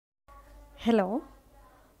Hello,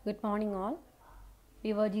 good morning all.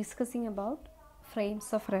 We were discussing about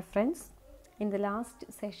frames of reference. In the last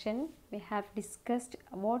session, we have discussed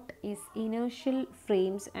what is inertial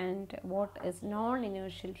frames and what is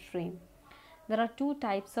non-inertial frame. There are two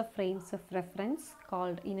types of frames of reference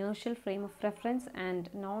called inertial frame of reference and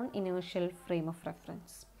non-inertial frame of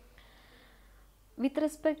reference. With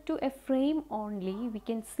respect to a frame only, we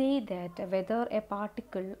can say that whether a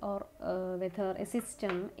particle or whether a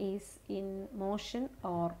system is in motion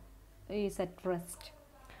or is at rest.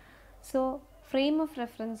 So, frame of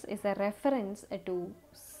reference is a reference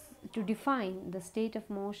to define the state of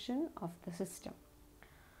motion of the system.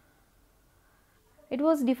 It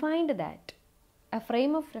was defined that a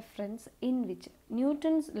frame of reference in which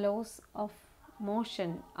Newton's laws of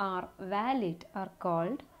motion are valid are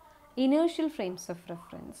called inertial frames of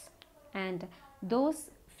reference, and those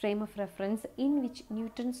frame of reference in which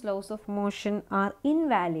Newton's laws of motion are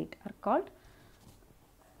invalid are called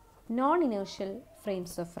non-inertial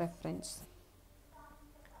frames of reference.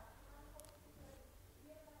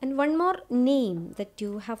 And one more name that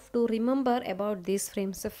you have to remember about these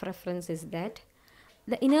frames of reference is that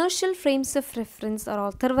the inertial frames of reference are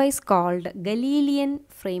otherwise called Galilean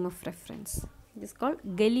frame of reference. It is called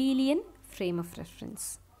Galilean frame of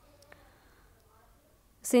reference.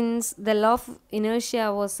 Since the law of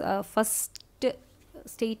inertia was first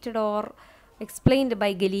stated or explained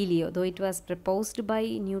by Galileo, though it was proposed by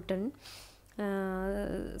Newton,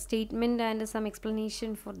 statement and some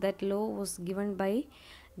explanation for that law was given by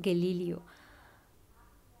Galileo.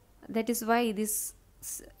 That is why this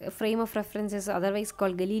frame of reference is otherwise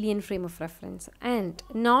called Galilean frame of reference. And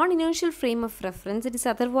non-inertial frame of reference, it is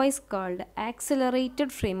otherwise called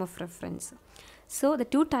accelerated frame of reference. So the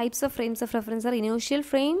two types of frames of reference are inertial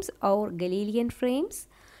frames or Galilean frames,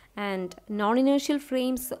 and non-inertial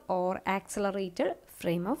frames or accelerated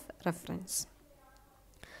frame of reference.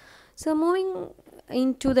 So moving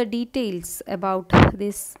into the details about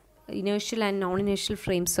this inertial and non-inertial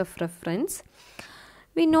frames of reference,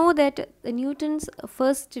 we know that Newton's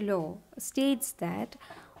first law states that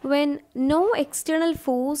when no external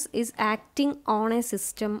force is acting on a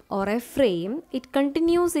system or a frame, it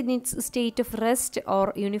continues in its state of rest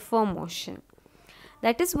or uniform motion.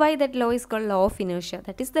 That is why that law is called law of inertia.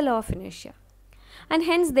 That is the law of inertia. And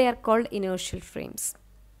hence they are called inertial frames.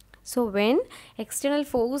 So when external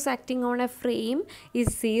force acting on a frame is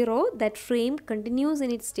zero, that frame continues in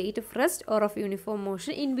its state of rest or of uniform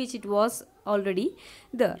motion in which it was already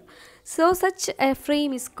there. So such a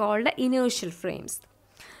frame is called inertial frames.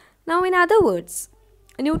 Now in other words,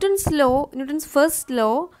 Newton's first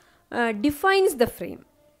law defines the frame,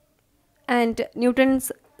 and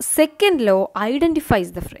Newton's second law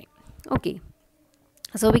identifies the frame. Okay.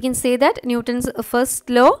 So we can say that Newton's first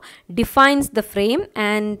law defines the frame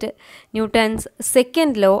and Newton's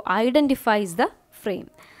second law identifies the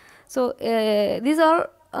frame. So these are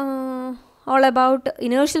all about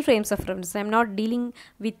inertial frames of reference. I am not dealing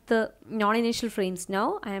with the non-inertial frames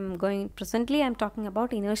now. I am talking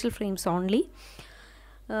about inertial frames only.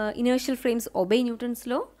 Inertial frames obey Newton's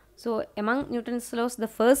law. So among Newton's laws, the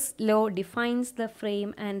first law defines the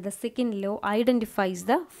frame and the second law identifies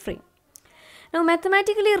the frame. Now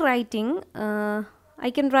mathematically writing,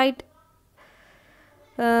 I can write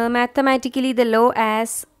mathematically the law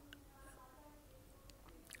as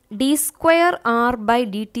d square r by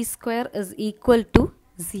dt square is equal to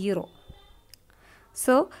 0.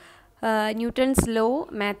 So Newton's law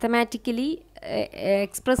mathematically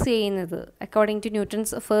express according to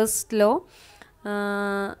Newton's first law,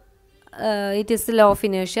 it is the law of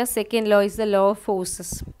inertia. Second law is the law of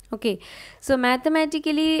forces. Okay, so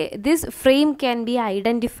mathematically this frame can be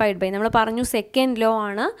identified by second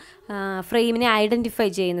law frame identify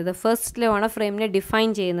the first law frame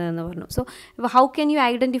define so how can you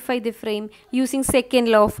identify the frame? Using second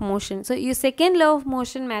law of motion. So your second law of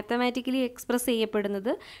motion mathematically express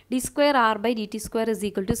d square r by dt square is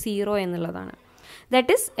equal to 0 ennalladana.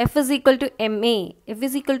 That is f is equal to ma. F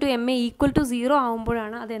is equal to ma equal to 0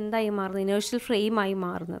 ആവുമ്പോഴാണ് അത് എന്തായി മാറുന്നത്? Inertial frame ആയി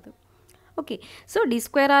മാറുന്നത്. Okay, so d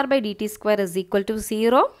square r by dt square is equal to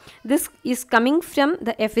 0. This is coming from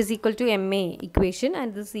the f is equal to ma equation,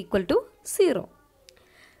 and this is equal to 0.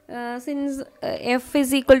 Since f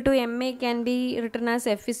is equal to ma can be written as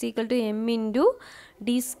f is equal to m into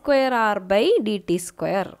d square r by dt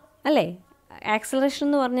square. അല്ലേ? Acceleration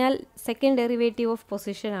എന്ന് പറഞ്ഞാൽ second derivative of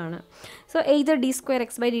position ആണ്. So either d square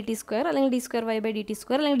x by dt square അല്ലെങ്കിൽ d square y by dt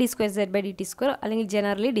square അല്ലെങ്കിൽ d square z by dt square അല്ലെങ്കിൽ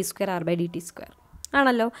generally d square r by dt square.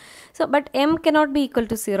 ആണല്ലോ. So but m cannot be equal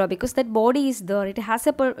to 0 because that body is there, it has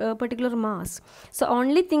a particular mass. So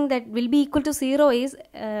only thing that will be equal to 0 is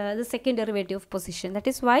the second derivative of position. That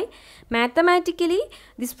is why mathematically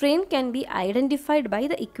this frame can be identified by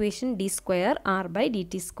the equation d square r by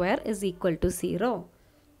dt square is equal to 0.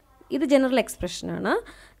 This is general expression.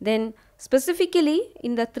 Then specifically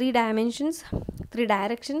in the 3 dimensions, 3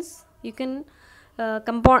 directions, you can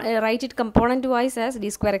write it component wise as d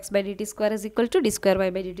square x by dt square is equal to d square y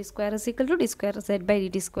by dt square is equal to d square z by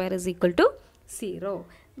dt square is equal to 0.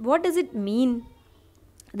 What does it mean?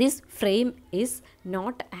 This frame is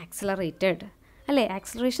not accelerated.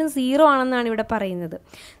 Acceleration 0 ആണെന്നാണ് ഇവിടെ പറയുന്നത്.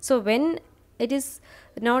 So when it is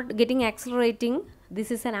not getting accelerating,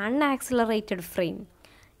 this is an unaccelerated frame.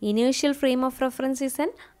 Inertial frame of reference is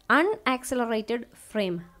an unaccelerated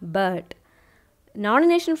frame, but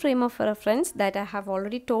non-inertial frame of reference, that I have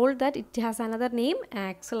already told that it has another name,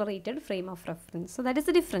 accelerated frame of reference. So that is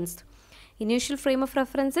the difference. Inertial frame of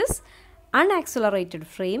reference is unaccelerated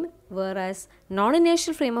frame, whereas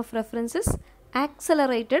non-inertial frame of reference is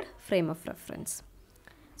accelerated frame of reference.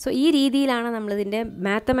 So ഈ രീതിയിലാണ് നമ്മൾ ഇതിൻ്റെ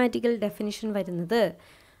mathematical definition വരുന്നത്.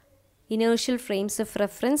 Inertial frames of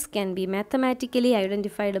reference can be mathematically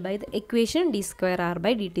identified by the equation d square r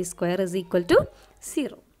by dt square is equal to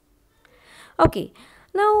 0. Okay,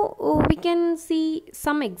 now we can see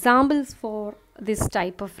some examples for this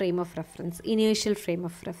type of frame of reference, inertial frame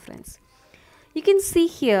of reference. You can see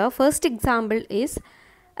here, first example is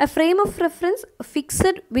a frame of reference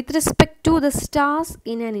fixed with respect to the stars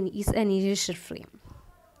is an inertial frame.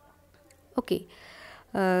 Okay,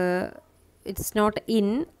 it's not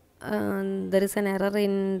in. There is an error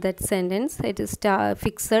in that sentence. It is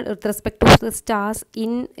fixed with respect to the stars.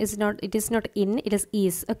 In is not, it is not in, it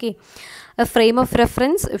is. Okay, a frame of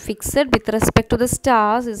reference fixed with respect to the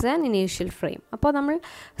stars is an inertial frame. അപ്പോൾ നമ്മൾ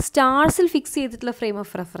സ്റ്റാർസിൽ fix ചെയ്തിട്ടുള്ള frame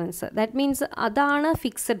of reference, that means അതാണ്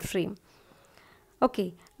fixed frame. Okay,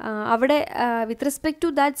 അവിടെ with respect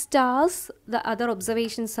to that stars the other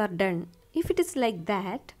observations are done. If it is like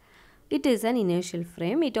that, it is an inertial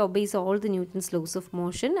frame. It obeys all the Newton's laws of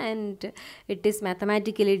motion and it is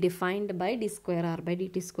mathematically defined by d square r by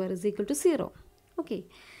dt square is equal to 0. Okay.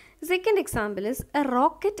 The second example is a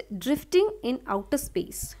rocket drifting in outer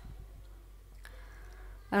space.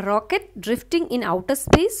 A rocket drifting in outer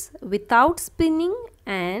space without spinning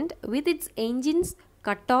and with its engines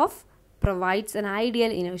cut off provides an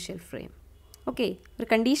ideal inertial frame. Okay, ഒരു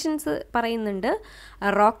conditions പറയുന്നുണ്ട്.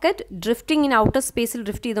 Rocket drifting in outer സ്പേസിൽ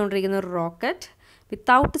drift ചെയ്തുകൊണ്ടിരിക്കുന്ന ഒരു rocket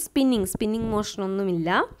without spinning മോഷനൊന്നുമില്ല,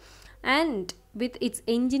 and with its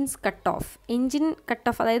engines cut off. Engine cut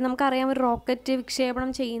off, അതായത് നമുക്കറിയാം ഒരു rocket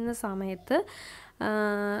വിക്ഷേപണം ചെയ്യുന്ന സമയത്ത്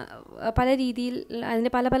പല രീതിയിൽ അതിന്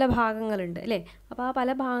പല പല ഭാഗങ്ങളുണ്ട് അല്ലേ. അപ്പോൾ ആ പല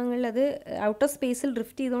ഭാഗങ്ങളിൽ അത് ഔട്ടർ സ്പേസിൽ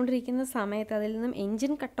ഡ്രിഫ്റ്റ് ചെയ്തുകൊണ്ടിരിക്കുന്ന സമയത്ത് അതിൽ നിന്നും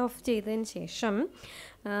എൻജിൻ കട്ട് ഓഫ് ചെയ്തതിന് ശേഷം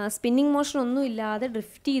സ്പിന്നിങ് മോഷൻ ഒന്നും ഇല്ലാതെ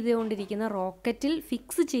ഡ്രിഫ്റ്റ് ചെയ്തുകൊണ്ടിരിക്കുന്ന റോക്കറ്റിൽ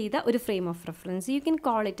ഫിക്സ് ചെയ്ത ഒരു frame of reference, you can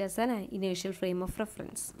call it as an inertial frame of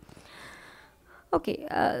reference. Okay,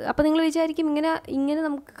 അപ്പോൾ നിങ്ങൾ വിചാരിക്കും ഇങ്ങനെ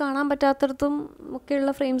നമുക്ക് കാണാൻ പറ്റാത്തടത്തും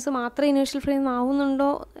ഒക്കെയുള്ള ഫ്രെയിംസ് മാത്രമേ ഇനേഷ്യൽ ഫ്രെയിം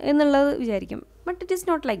ആവുന്നുണ്ടോ എന്നുള്ളത് വിചാരിക്കും. But it is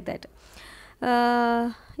not like that.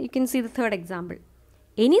 You can see the third example.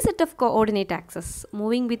 Any set of coordinate axes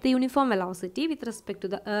moving with a uniform velocity with respect to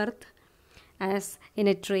the earth, as in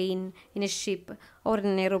a train, in a ship or in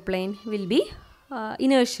an aeroplane, will be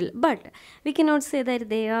inertial. But we cannot say that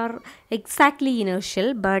they are exactly inertial,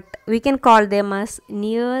 but we can call them as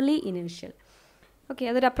nearly inertial. Okay,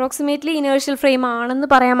 അതൊരു approximately inertial frame ആണെന്ന്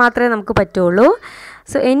പറയാൻ മാത്രമേ നമുക്ക് പറ്റുള്ളൂ.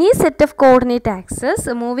 So any set of coordinate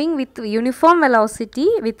access moving with uniform velocity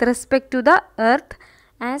with respect to the earth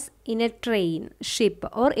as in A train,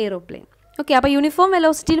 ship or aeroplane. Okay, അപ്പോൾ uniform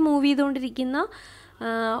വെലോസിറ്റിയിൽ move ചെയ്തുകൊണ്ടിരിക്കുന്ന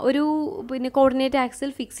ഒരു coordinate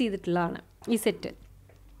axle fix ചെയ്തിട്ടുള്ളതാണ് ഈ സെറ്റ്.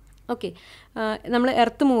 ഓക്കെ, നമ്മൾ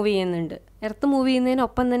എർത്ത് മൂവ് ചെയ്യുന്നുണ്ട്. Earth move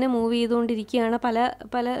ചെയ്യുന്നതിനൊപ്പം തന്നെ move ചെയ്തുകൊണ്ടിരിക്കുകയാണ് പല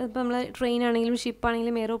ഇപ്പം നമ്മൾ ട്രെയിൻ ആണെങ്കിലും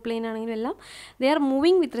ഷിപ്പാണെങ്കിലും എയ്റോപ്ലെയിൻ ആണെങ്കിലും എല്ലാം they are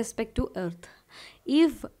moving with respect to earth.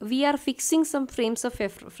 If we are fixing some frames of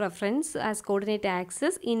reference as coordinate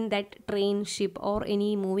axis in that train, ship or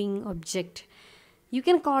any moving object, you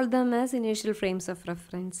can call them as inertial frames of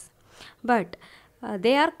reference. But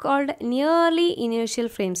they are called nearly inertial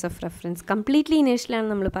frames of reference. Completely inertial ആണ്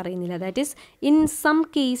നമ്മൾ പറയുന്നില്ല. That is, in some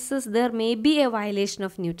cases there may be a violation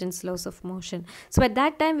of Newton's laws of motion. So at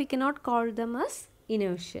that time we cannot call them as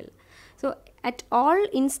inertial. So at all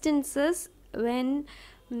instances when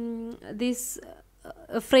this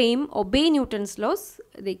frame obey Newton's laws,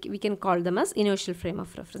 we can call them as inertial frame of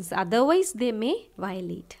reference. Otherwise they may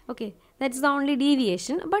violate. Okay, that's the only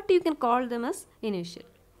deviation, but you can call them as inertial.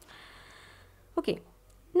 Okay,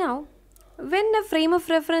 now when a frame of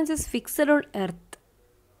reference is fixed on earth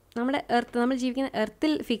നമ്മുടെ earth, നമ്മൾ ജീവിക്കുന്ന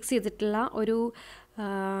എർത്തിൽ fix ചെയ്തിട്ടുള്ള ഒരു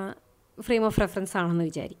frame of reference ആണെന്ന്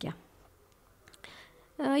വിചാരിക്കാം.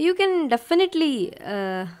 You can definitely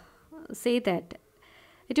say that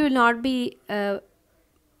it will not be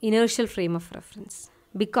inertial frame of reference,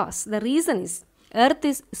 because the reason is earth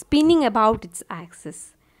is spinning about its axis.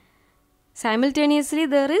 Simultaneously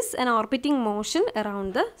there is an orbiting motion around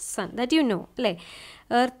the sun, that you know അല്ലേ.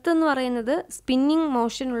 Earth എന്ന് പറയുന്നത് spinning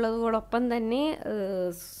motion ഉള്ളതോടൊപ്പം തന്നെ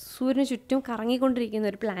സൂര്യന് ചുറ്റും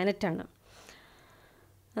കറങ്ങിക്കൊണ്ടിരിക്കുന്ന ഒരു പ്ലാനറ്റാണ്.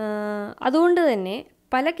 അതുകൊണ്ട് തന്നെ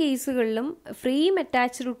പല കേസുകളിലും frame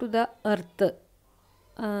attached to the earth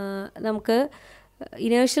നമുക്ക്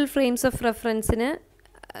ഇനേർഷ്യൽ ഫ്രെയിംസ് ഓഫ് റെഫറൻസിന്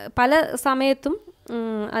പല സമയത്തും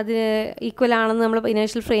അത് ഈക്വൽ ആണെന്ന് നമ്മൾ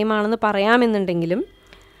ഇനേർഷ്യൽ ഫ്രെയിം ആണെന്ന് പറയാമെന്നുണ്ടെങ്കിലും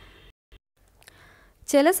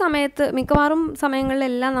ചില സമയത്ത്, മിക്കവാറും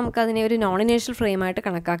സമയങ്ങളിലെല്ലാം നമുക്കതിനെ ഒരു നോൺ ഇനേർഷ്യൽ ഫ്രെയിമായിട്ട്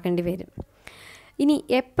കണക്കാക്കേണ്ടി വരും. ഇനി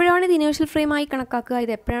എപ്പോഴാണ് ഇത് ഇനേർഷ്യൽ ഫ്രെയിമായി കണക്കാക്കുക,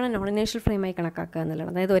 ഇത് എപ്പോഴാണ് നോൺ ഇനേർഷ്യൽ ഫ്രെയിമായി കണക്കാക്കുക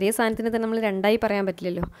എന്നുള്ളത്. അതായത് ഒരേ സാധനത്തിന് തന്നെ നമ്മൾ രണ്ടായി പറയാൻ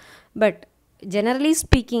പറ്റില്ലല്ലോ. But generally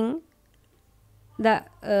speaking, the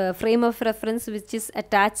frame of reference which is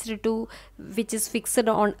attached to, which is fixed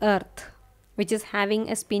on earth, which is having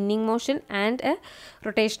a spinning motion and a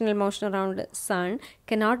rotational motion around the sun,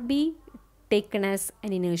 cannot be taken as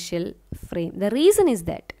an inertial frame. The reason is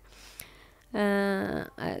that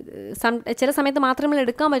ചില സമയത്ത് മാത്രമേ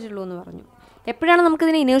എടുക്കാൻ പറ്റുള്ളൂ എന്ന് പറഞ്ഞു. എപ്പോഴാണ്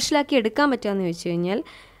നമുക്കിതിനെ ഇനേർഷ്യലാക്കി എടുക്കാൻ പറ്റുകയെന്ന് ചോദിച്ചു കഴിഞ്ഞാൽ,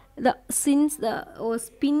 since the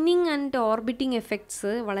spinning and orbiting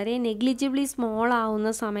effects വളരെ നെഗ്ലിജിബിളി സ്മോൾ ആവുന്ന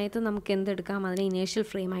സമയത്ത് നമുക്ക് എന്തെടുക്കാം, അതിനെ ഇനേർഷ്യൽ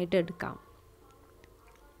ഫ്രെയിമായിട്ട് എടുക്കാം.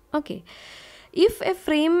 Okay, if a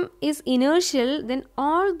frame is inertial, then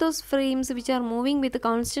all those frames which are moving with a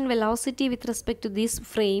constant velocity with respect to this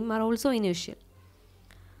frame are also inertial.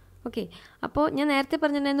 Okay, അപ്പോൾ ഞാൻ നേരത്തെ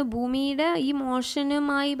പറഞ്ഞിട്ടുണ്ടായിരുന്നു, ഭൂമിയുടെ ഈ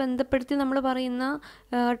മോഷനുമായി ബന്ധപ്പെടുത്തി നമ്മൾ പറയുന്ന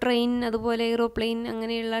ട്രെയിൻ, അതുപോലെ എയ്റോപ്ലെയിൻ,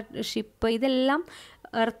 അങ്ങനെയുള്ള ഷിപ്പ്, ഇതെല്ലാം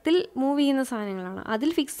എർത്തിൽ മൂവ് ചെയ്യുന്ന സാധനങ്ങളാണ്. അതിൽ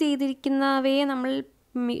ഫിക്സ് ചെയ്തിരിക്കുന്നവയെ നമ്മൾ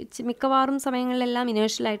മിക്കവാറും സമയങ്ങളിലെല്ലാം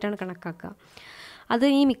ഇനേർഷ്യലായിട്ടാണ് കണക്കാക്കുക. അത്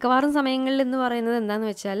ഈ മിക്കവാറും സമയങ്ങളിൽ എന്ന് പറയുന്നത് എന്താണെന്ന്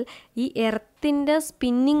വെച്ചാൽ, ഈ എർത്തിൻ്റെ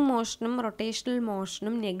സ്പിന്നിങ് മോഷനും റൊട്ടേഷണൽ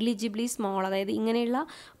മോഷനും നെഗ്ലിജിബിളി സ്മോൾ, അതായത് ഇങ്ങനെയുള്ള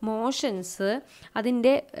മോഷൻസ്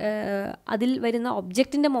അതിൽ വരുന്ന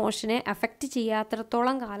ഒബ്ജക്റ്റിൻ്റെ മോഷനെ അഫക്റ്റ്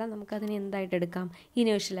ചെയ്യാത്തിടത്തോളം കാലം നമുക്കതിനെ എന്തായിട്ട് എടുക്കാം,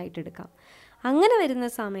 ഇനേർഷ്യലായിട്ട് എടുക്കാം. അങ്ങനെ വരുന്ന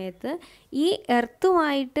സമയത്ത് ഈ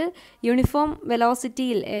എർത്തുമായിട്ട് uniform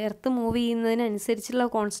വെലോസിറ്റിയിൽ, earth move ചെയ്യുന്നതിനനുസരിച്ചുള്ള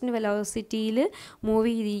constant വെലോസിറ്റിയിൽ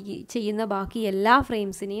move ചെയ്യുന്ന ബാക്കി എല്ലാ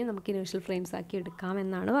ഫ്രെയിംസിനെയും നമുക്ക് ഇനേർഷ്യൽ ഫ്രെയിംസ് ആക്കി എടുക്കാം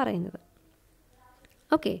എന്നാണ് പറയുന്നത്.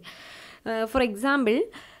 Okay, for example,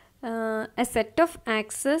 A set of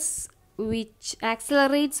access which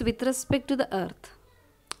accelerates with respect to the earth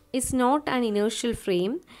is not an inertial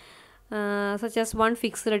frame, such as one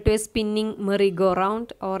fixed to a spinning merry-go-round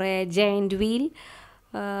or a giant wheel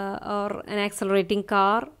or an accelerating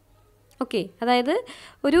car. Okay, അതായത്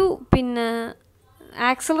ഒരു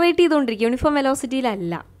accelerate ചെയ്തുകൊണ്ടിരിക്കുക, uniform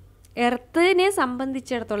വെലോസിറ്റിയിലല്ല. എർത്തിനെ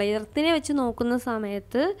സംബന്ധിച്ചിടത്തോളം, എർത്തിനെ വെച്ച് നോക്കുന്ന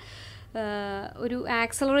സമയത്ത് ഒരു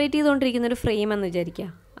accelerate ചെയ്തുകൊണ്ടിരിക്കുന്ന ഒരു ഫ്രെയിം എന്ന് വിചാരിക്കുക.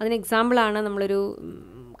 അതിന് എക്സാമ്പിളാണ് നമ്മളൊരു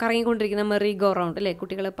കറങ്ങിക്കൊണ്ടിരിക്കുന്ന മെറി ഗോ റൗണ്ട്, അല്ലേ,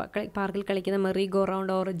 കുട്ടികൾ പാർക്കിൽ കളിക്കുന്ന Maria go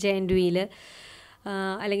round or giant wheel,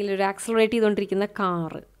 അല്ലെങ്കിൽ ഒരു ആക്സലറേറ്റ് ചെയ്തുകൊണ്ടിരിക്കുന്ന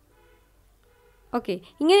കാറ്. ഓക്കെ,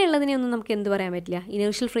 ഇങ്ങനെയുള്ളതിനെ ഒന്നും നമുക്ക് എന്ത് പറയാൻ പറ്റില്ല,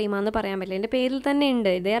 ഇനേർഷ്യൽ ഫ്രെയിമാണെന്ന് പറയാൻ പറ്റില്ല. എൻ്റെ പേരിൽ തന്നെ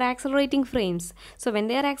ഉണ്ട്, they are accelerating frames. So when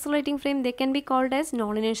they are accelerating frame, they can be called as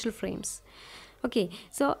non inertial frames. Okay,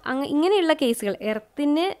 so ഇങ്ങനെയുള്ള കേസുകൾ,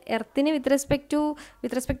 എർത്തിന് വിത്ത് റെസ്പെക്ട്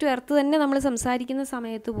ടു എർത്ത് തന്നെ നമ്മൾ സംസാരിക്കുന്ന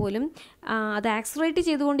സമയത്ത് പോലും അത് accelerate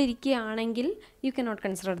ചെയ്തുകൊണ്ടിരിക്കുകയാണെങ്കിൽ you can not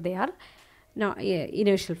consider they are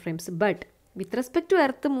inertial frames. But with respect to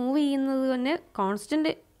earth move ചെയ്യുന്നത് തന്നെ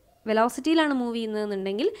constant വെലോസിറ്റിയിലാണ് move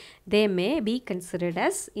ചെയ്യുന്നതെന്നുണ്ടെങ്കിൽ they may be considered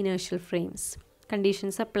as inertial frames.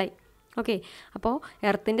 Conditions apply. Okay, അപ്പോൾ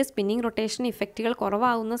എർത്തിൻ്റെ spinning rotation ഇഫക്റ്റുകൾ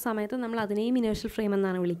കുറവാകുന്ന സമയത്ത് നമ്മൾ അതിനെയും ഇനേർഷ്യൽ ഫ്രെയിം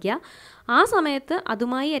എന്നാണ് വിളിക്കുക. ആ സമയത്ത്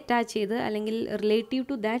അതുമായി അറ്റാച്ച് ചെയ്ത്, അല്ലെങ്കിൽ relative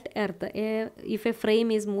to that earth, if A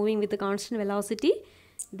frame is moving with constant velocity,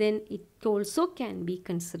 then it also can be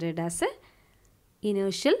considered as a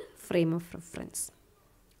inertial frame of reference.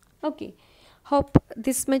 Okay, hope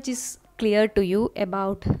this much is clear to you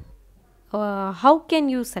about how can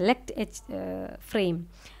you select a frame,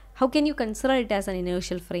 how can you consider it as an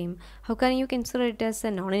inertial frame, how can you consider it as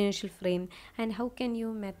a non-inertial frame, and how can you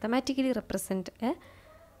mathematically represent a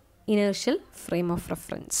inertial frame of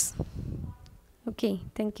reference. Okay,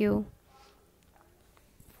 thank you.